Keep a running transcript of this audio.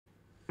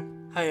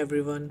Hi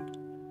everyone.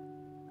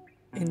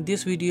 In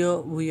this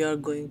video we are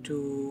going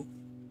to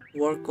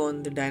work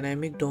on the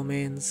dynamic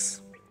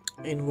domains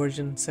in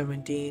version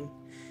 17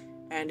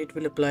 and it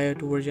will apply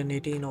to version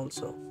 18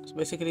 also. So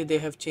basically they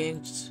have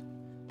changed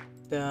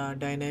the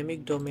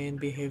dynamic domain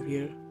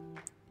behavior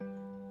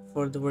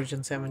for the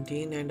version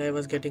 17 and I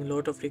was getting a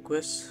lot of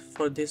requests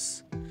for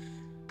this.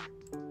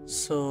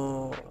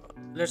 So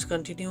let's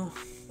continue.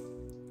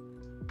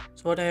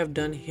 So what I have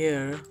done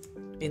here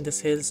in the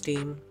sales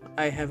team,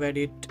 I have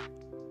added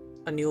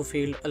a new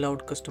field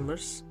allowed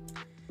customers,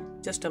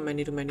 just a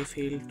many to many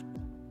field.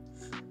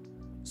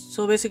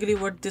 So basically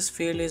what this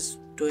field is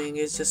doing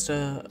is just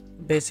a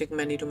basic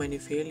many to many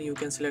field. You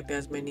can select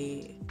as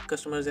many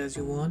customers as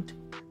you want,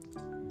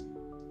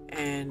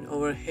 and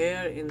over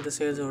here in the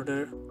sales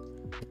order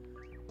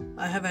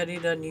I have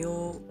added a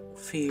new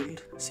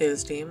field,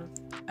 sales team.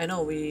 I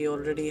know we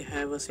already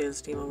have a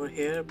sales team over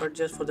here, but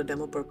just for the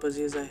demo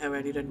purposes I have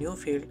added a new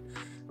field,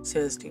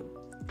 sales team.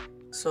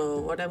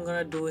 So what I'm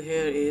gonna do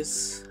here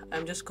is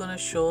I'm just gonna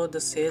show the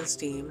sales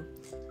team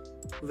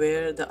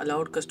where the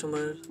allowed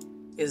customer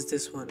is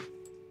this one.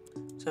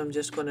 So I'm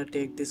just gonna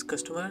take this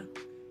customer,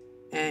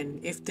 and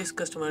if this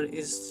customer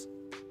is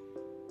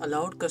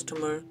allowed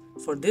customer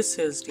for this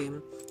sales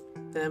team,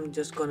 then I'm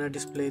just gonna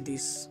display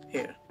this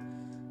here.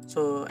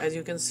 So as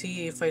you can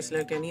see, if I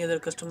select any other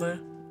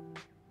customer,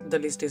 the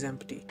list is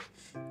empty,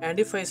 and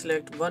if I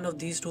select one of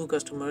these two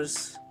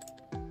customers,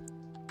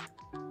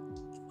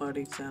 for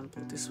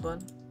example this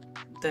one,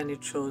 then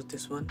it shows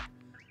this one,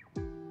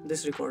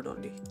 this record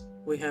only.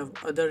 We have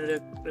other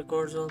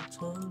records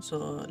also,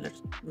 so let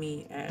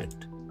me add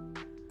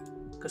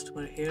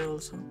customer here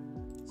also.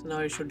 So now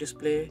it should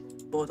display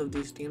both of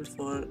these teams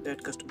for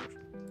that customer.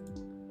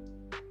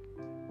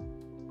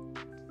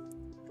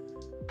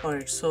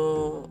 Alright,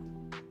 so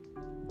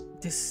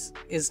this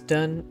is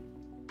done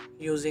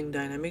using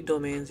dynamic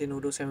domains in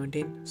Odoo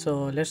 17.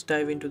 So let's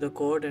dive into the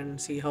code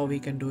and see how we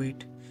can do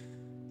it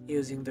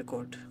using the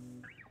code.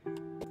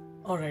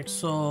 Alright,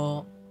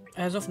 so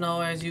as of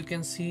now, as you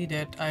can see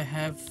that I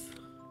have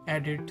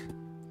added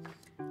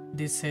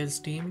this sales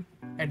team,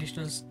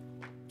 additional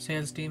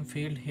sales team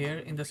field here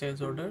in the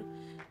sales order,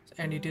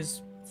 and it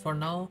is for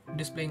now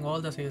displaying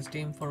all the sales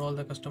team for all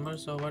the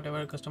customers. So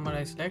whatever customer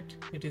I select,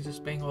 it is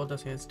displaying all the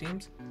sales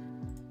teams.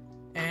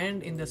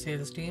 And in the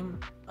sales team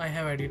I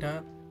have added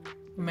a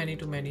many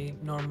to many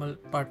normal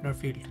partner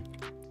field.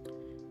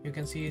 You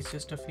can see it's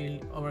just a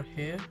field over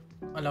here,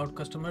 allowed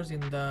customers in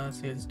the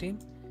sales team,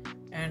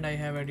 and I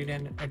have added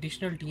an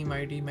additional team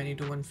ID many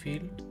to one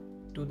field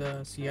to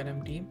the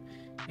CRM team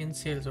in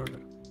sales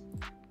order,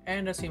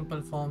 and a simple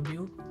form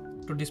view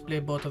to display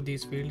both of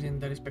these fields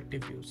in the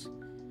respective views.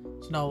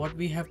 So now what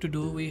we have to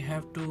do, we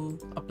have to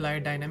apply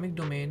dynamic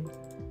domain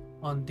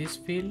on this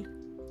field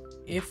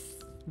if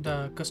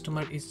the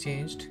customer is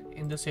changed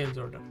in the sales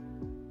order.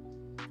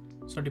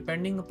 So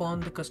depending upon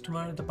the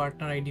customer, the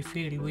partner ID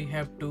field, we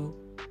have to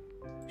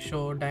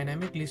show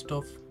dynamic list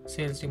of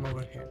sales team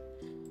over here.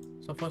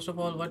 So first of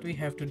all, what we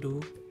have to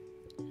do,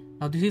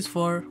 now this is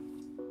for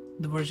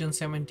the version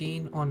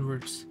 17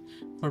 onwards.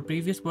 For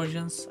previous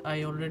versions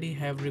I already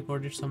have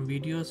recorded some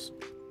videos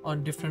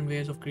on different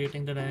ways of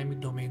creating the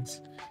dynamic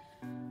domains.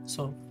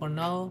 So for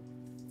now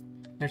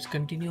let's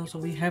continue. So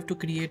we have to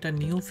create a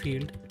new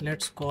field.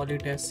 Let's call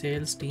it as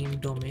sales team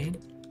domain,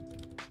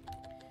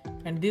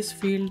 and this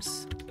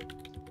field's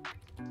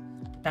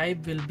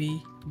type will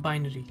be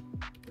binary.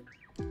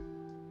 So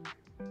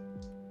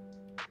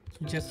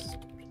just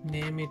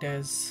name it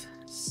as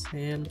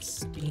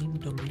sales team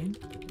domain,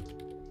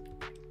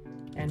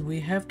 and we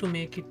have to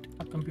make it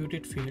a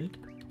computed field,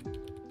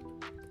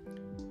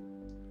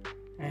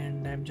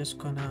 and I'm just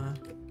gonna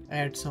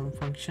add some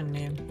function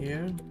name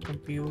here,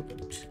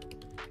 compute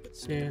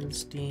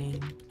sales team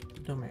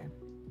domain,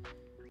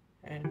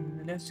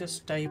 and let's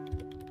just type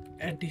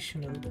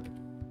additional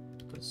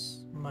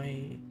because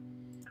my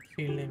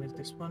field name is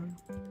this one.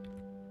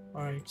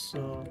 Alright,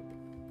 so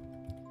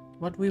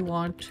what we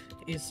want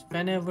is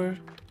whenever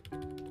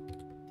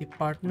the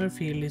partner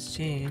field is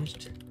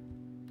changed,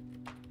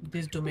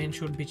 this domain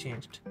should be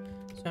changed.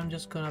 So I'm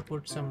just gonna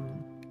put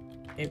some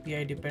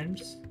API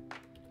depends,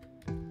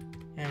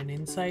 and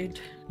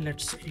inside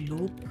let's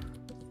loop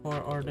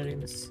for order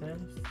in itself.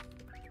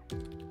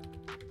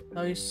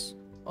 Now it's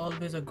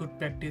always a good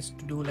practice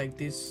to do like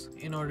this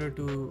in order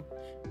to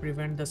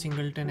prevent the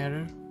singleton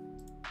error.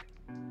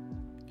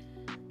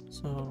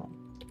 So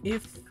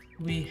if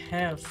we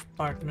have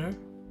partner,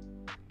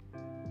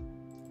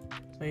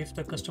 so if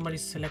the customer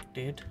is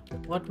selected,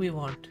 what we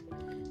want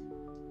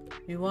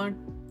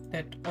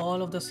that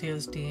all of the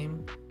sales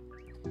team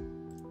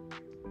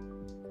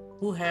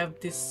who have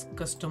this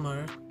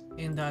customer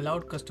in the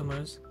allowed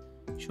customers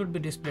should be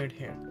displayed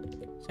here.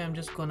 So I'm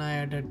just gonna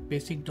add a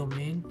basic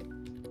domain.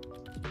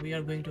 So we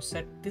are going to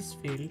set this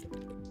field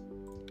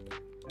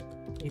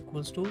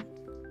equals to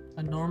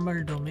a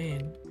normal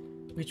domain,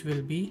 which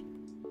will be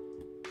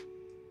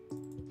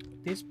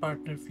this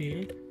partner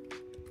field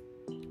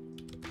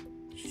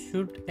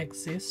should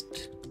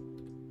exist,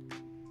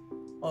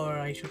 or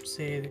I should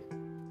say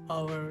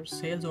our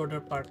sales order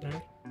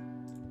partner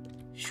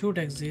should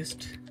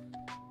exist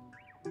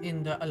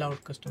in the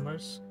allowed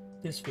customers,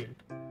 this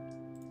field.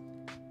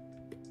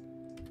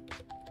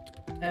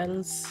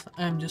 Else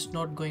I'm just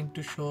not going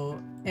to show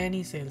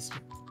any sales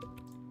team.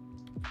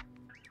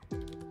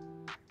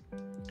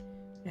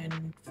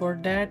 And for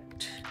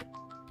that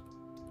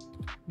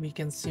we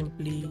can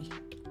simply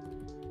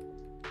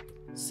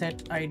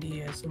set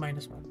id as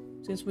 -1.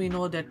 Since we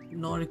know that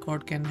no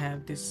record can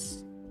have this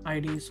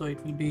id, so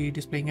it will be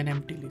displaying an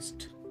empty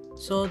list.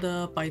 So the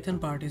Python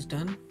part is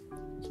done.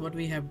 So what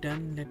we have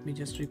done, let me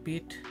just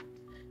repeat.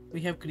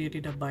 We have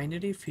created a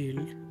binary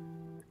field,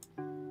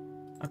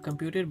 a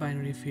computed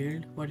binary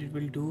field. What it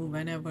will do,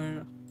 whenever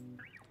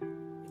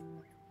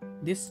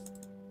this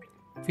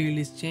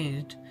field is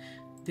changed,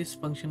 this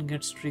function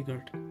gets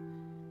triggered,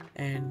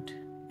 and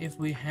if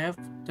we have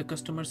the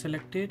customer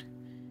selected,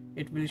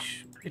 it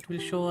will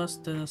show us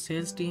the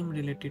sales team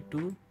related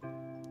to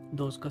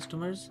those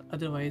customers.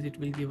 Otherwise it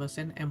will give us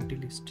an empty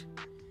list.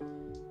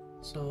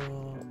 So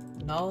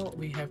now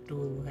we have to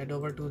head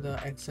over to the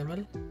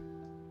XML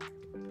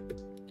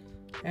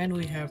and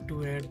we have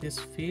to add this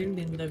field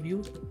in the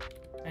view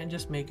and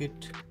just make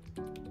it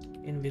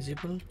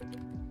invisible,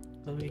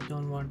 because we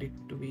don't want it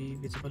to be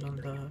visible on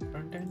the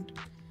front end.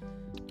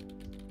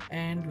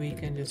 And we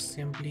can just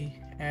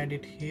simply add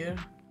it here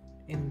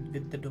in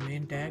with the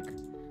domain tag,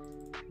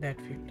 that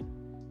field.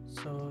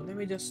 So let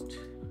me just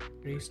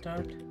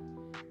restart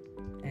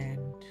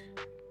and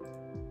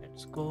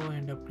let's go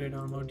and upgrade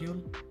our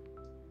module.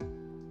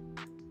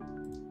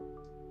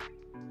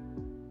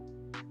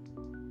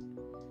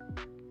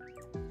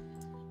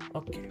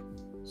 Okay,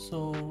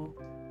 so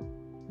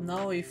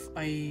now if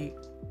I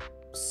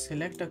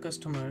select a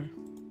customer,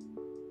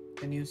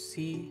 then you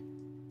see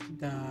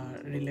the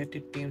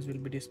related teams will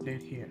be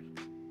displayed here.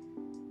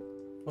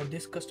 For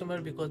this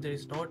customer, because there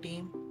is no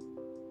team,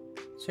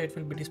 so it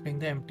will be displaying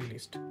the empty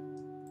list.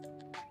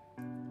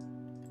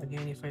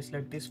 Again, if I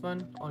select this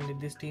one, only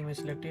this team is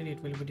selected,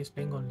 it will be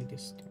displaying only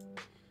this team.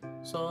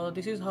 So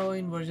this is how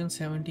in version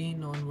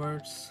 17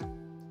 onwards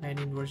and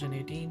in version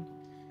 18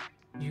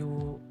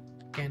 you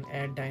can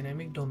add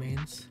dynamic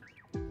domains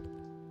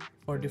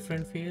for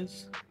different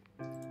fields,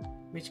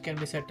 which can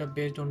be set up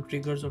based on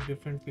triggers of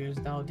different fields.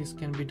 Now this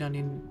can be done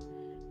in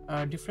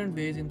different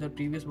ways in the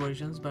previous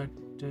versions, but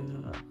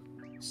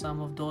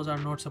some of those are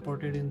not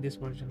supported in this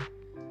version.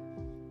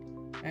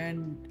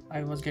 And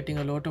I was getting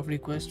a lot of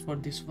requests for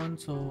this one,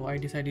 so I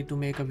decided to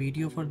make a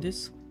video for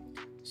this.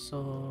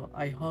 So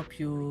I hope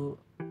you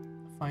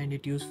find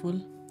it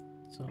useful.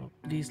 So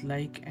please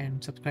like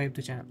and subscribe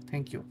the channel.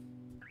 Thank you.